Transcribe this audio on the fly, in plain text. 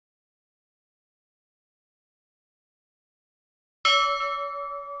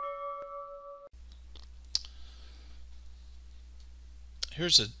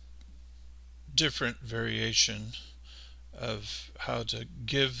Here's a different variation of how to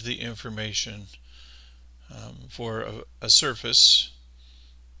give the information for a surface.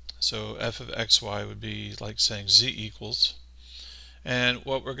 So f of xy would be like saying z equals. And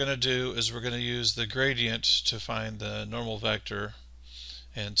what we're going to do is we're going to use the gradient to find the normal vector.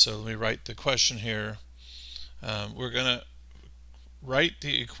 And so let me write the question here. We're going to write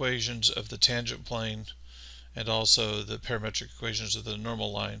the equations of the tangent plane and also the parametric equations of the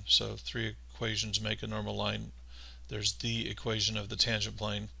normal line. So three equations make a normal line. There's the equation of the tangent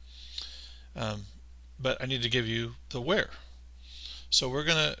plane. But I need to give you the where. So we're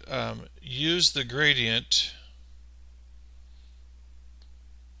going to use the gradient.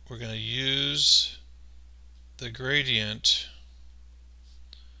 We're going to use the gradient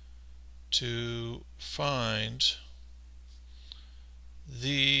to find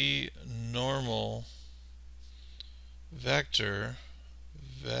the normal vector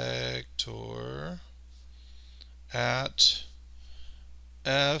at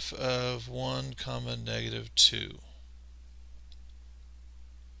f of 1 comma negative 2.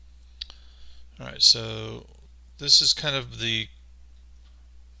 Alright, so this is kind of the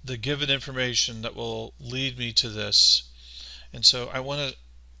given information that will lead me to this. And so I want to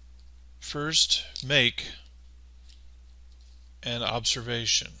first make an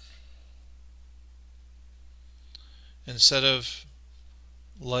observation. Instead of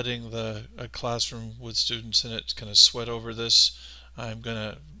letting a classroom with students in it kind of sweat over this, I'm going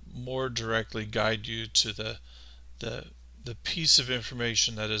to more directly guide you to the piece of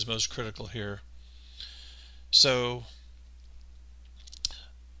information that is most critical here. So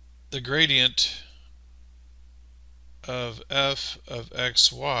the gradient of f of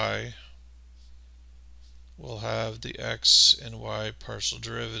xy will have the x and y partial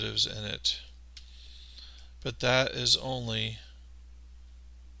derivatives in it, but that is only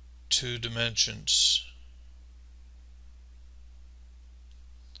 2 dimensions.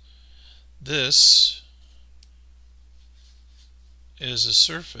 This is a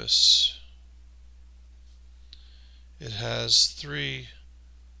surface. It has 3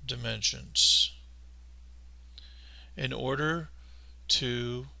 dimensions. In order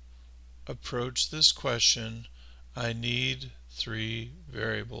to approach this question, I need 3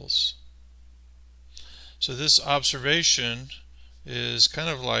 variables. So this observation is kind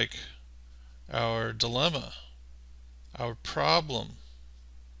of like our dilemma, our problem.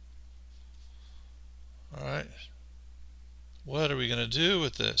 Alright, what are we going to do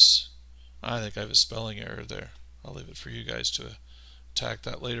with this? I think I have a spelling error there. I'll leave it for you guys to attack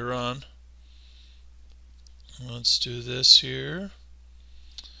that later on. Let's do this here.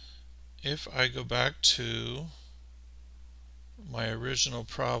 If I go back to my original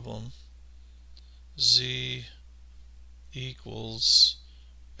problem, z equals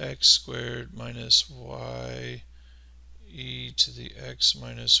x squared minus y e to the x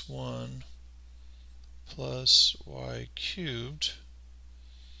minus 1 plus y cubed,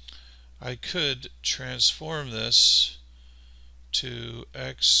 I could transform this to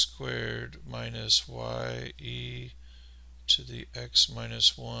x squared minus y e to the x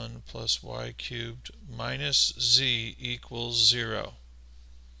minus 1 plus y cubed minus z equals 0.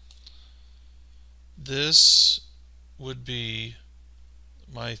 This would be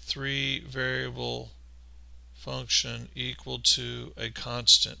my 3 variable function equal to a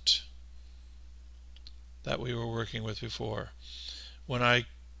constant that we were working with before. When I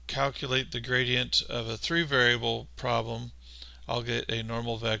calculate the gradient of a 3 variable problem, I'll get a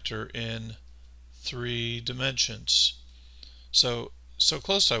normal vector in 3 dimensions. So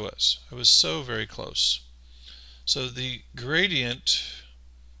close I was. I was so very close. So the gradient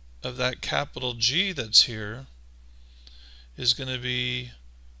of that capital G that's here is going to be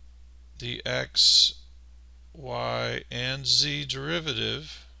the x, y, and z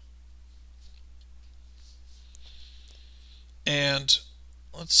derivative. And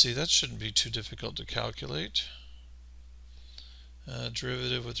let's see, that shouldn't be too difficult to calculate.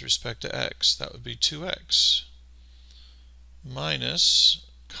 Derivative with respect to x, that would be 2x minus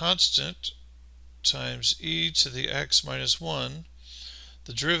constant times e to the x minus 1.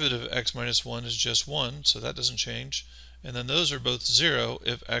 The derivative of x minus 1 is just 1, so that doesn't change. And then those are both 0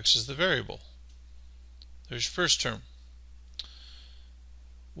 if x is the variable. There's your first term.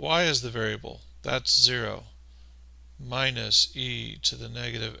 Y is the variable. That's 0. Minus e to the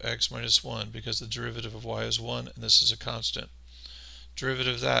negative x minus 1, because the derivative of y is 1 and this is a constant.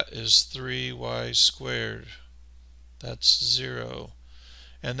 Derivative of that is 3y squared. That's 0.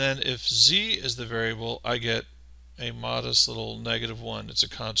 And then if z is the variable, I get a modest little negative 1. It's a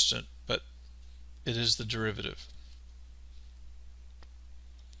constant, but it is the derivative.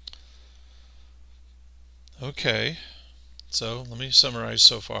 Okay, so let me summarize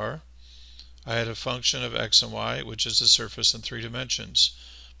so far. I had a function of x and y, which is the surface in 3 dimensions.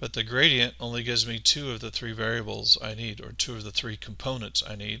 But the gradient only gives me 2 of the 3 variables I need, or 2 of the 3 components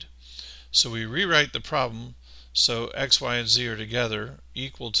I need. So we rewrite the problem so x, y, and z are together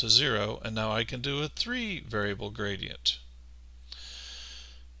equal to 0, and now I can do a 3 variable gradient.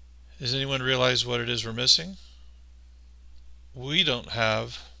 Does anyone realize what it is we're missing? We don't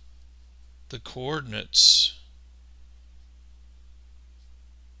have the coordinates,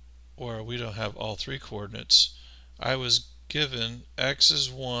 or we don't have all 3 coordinates. I was given x is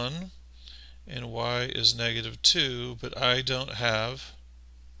 1 and y is -2, but I don't have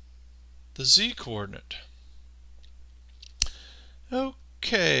the z coordinate.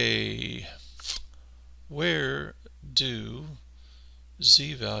 Okay, where do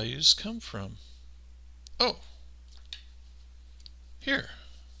z values come from? Oh, here.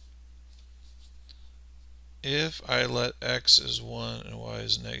 If I let x is 1 and y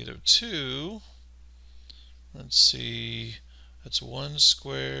is -2, let's see, that's 1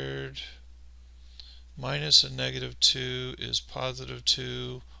 squared minus a -2 is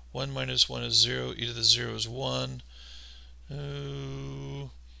 +2. 1 minus 1 is 0. E to the 0 is 1.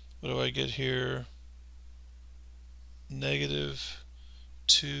 What do I get here?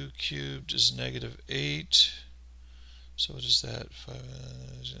 -2 cubed is -8. So what is that?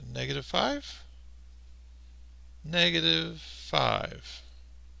 -5? -5.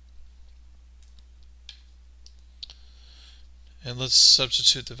 And let's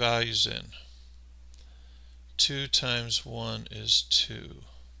substitute the values in. 2 times 1 is 2.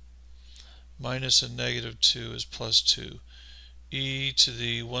 Minus a -2 is +2. E to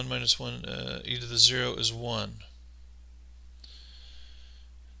the 1 minus 1, e to the 0 is 1.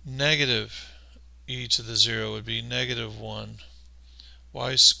 Negative e to the 0 would be -1.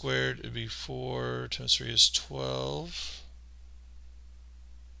 Y squared would be 4 times 3 is 12.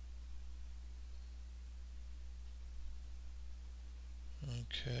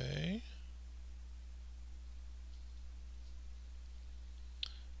 Okay.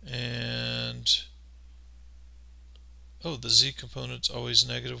 And oh, the z component's always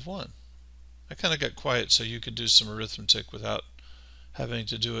 -1. I kind of got quiet so you could do some arithmetic without having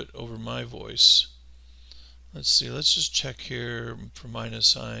to do it over my voice. Let's see, let's just check here for minus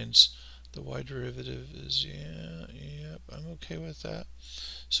signs. The y derivative is, yep, I'm okay with that.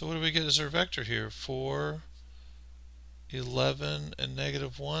 So what do we get as our vector here? 4, 11, and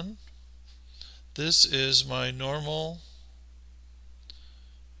 -1. This is my normal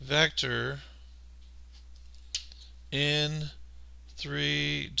vector in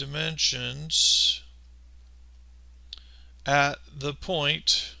 3 dimensions at the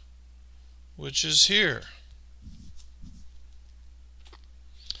point which is here.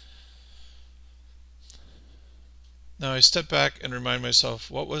 Now I step back and remind myself,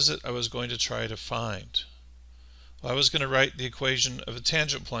 what was it I was going to try to find? Well, I was going to write the equation of a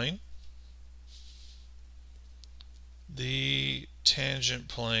tangent plane. The tangent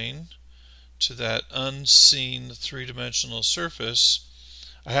plane to that unseen 3-dimensional surface.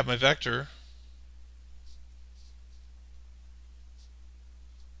 I have my vector,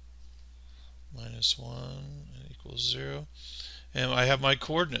 -1 equals 0, and I have my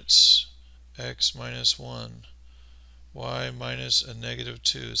coordinates, x minus 1, y minus a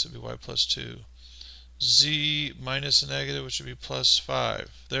 -2, so it would be y plus 2, z minus a negative, which would be plus 5.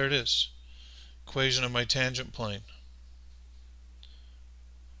 There it is, equation of my tangent plane.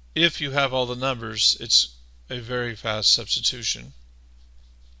 If you have all the numbers, it's a very fast substitution.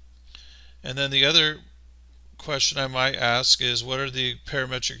 And then the other question I might ask is, what are the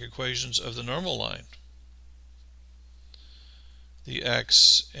parametric equations of the normal line? The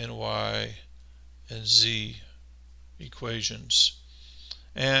x and y and z equations.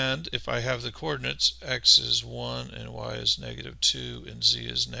 And if I have the coordinates, x is 1 and y is -2 and z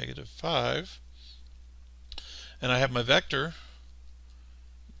is -5, and I have my vector,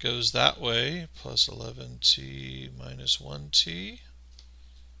 goes that way, plus 11t minus 1t.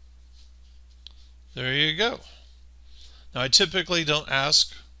 There you go. Now I typically don't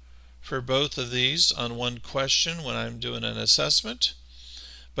ask for both of these on one question when I'm doing an assessment,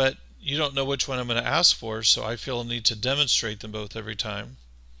 but you don't know which one I'm going to ask for, so I feel a need to demonstrate them both every time.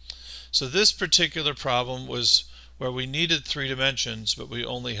 So this particular problem was where we needed 3 dimensions, but we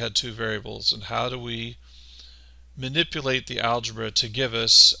only had 2 variables. And how do we manipulate the algebra to give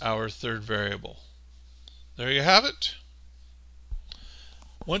us our 3rd variable? There you have it.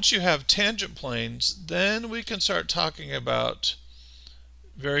 Once you have tangent planes, then we can start talking about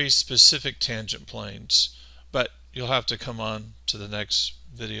very specific tangent planes, but you'll have to come on to the next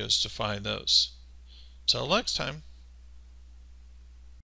videos to find those. Till next time.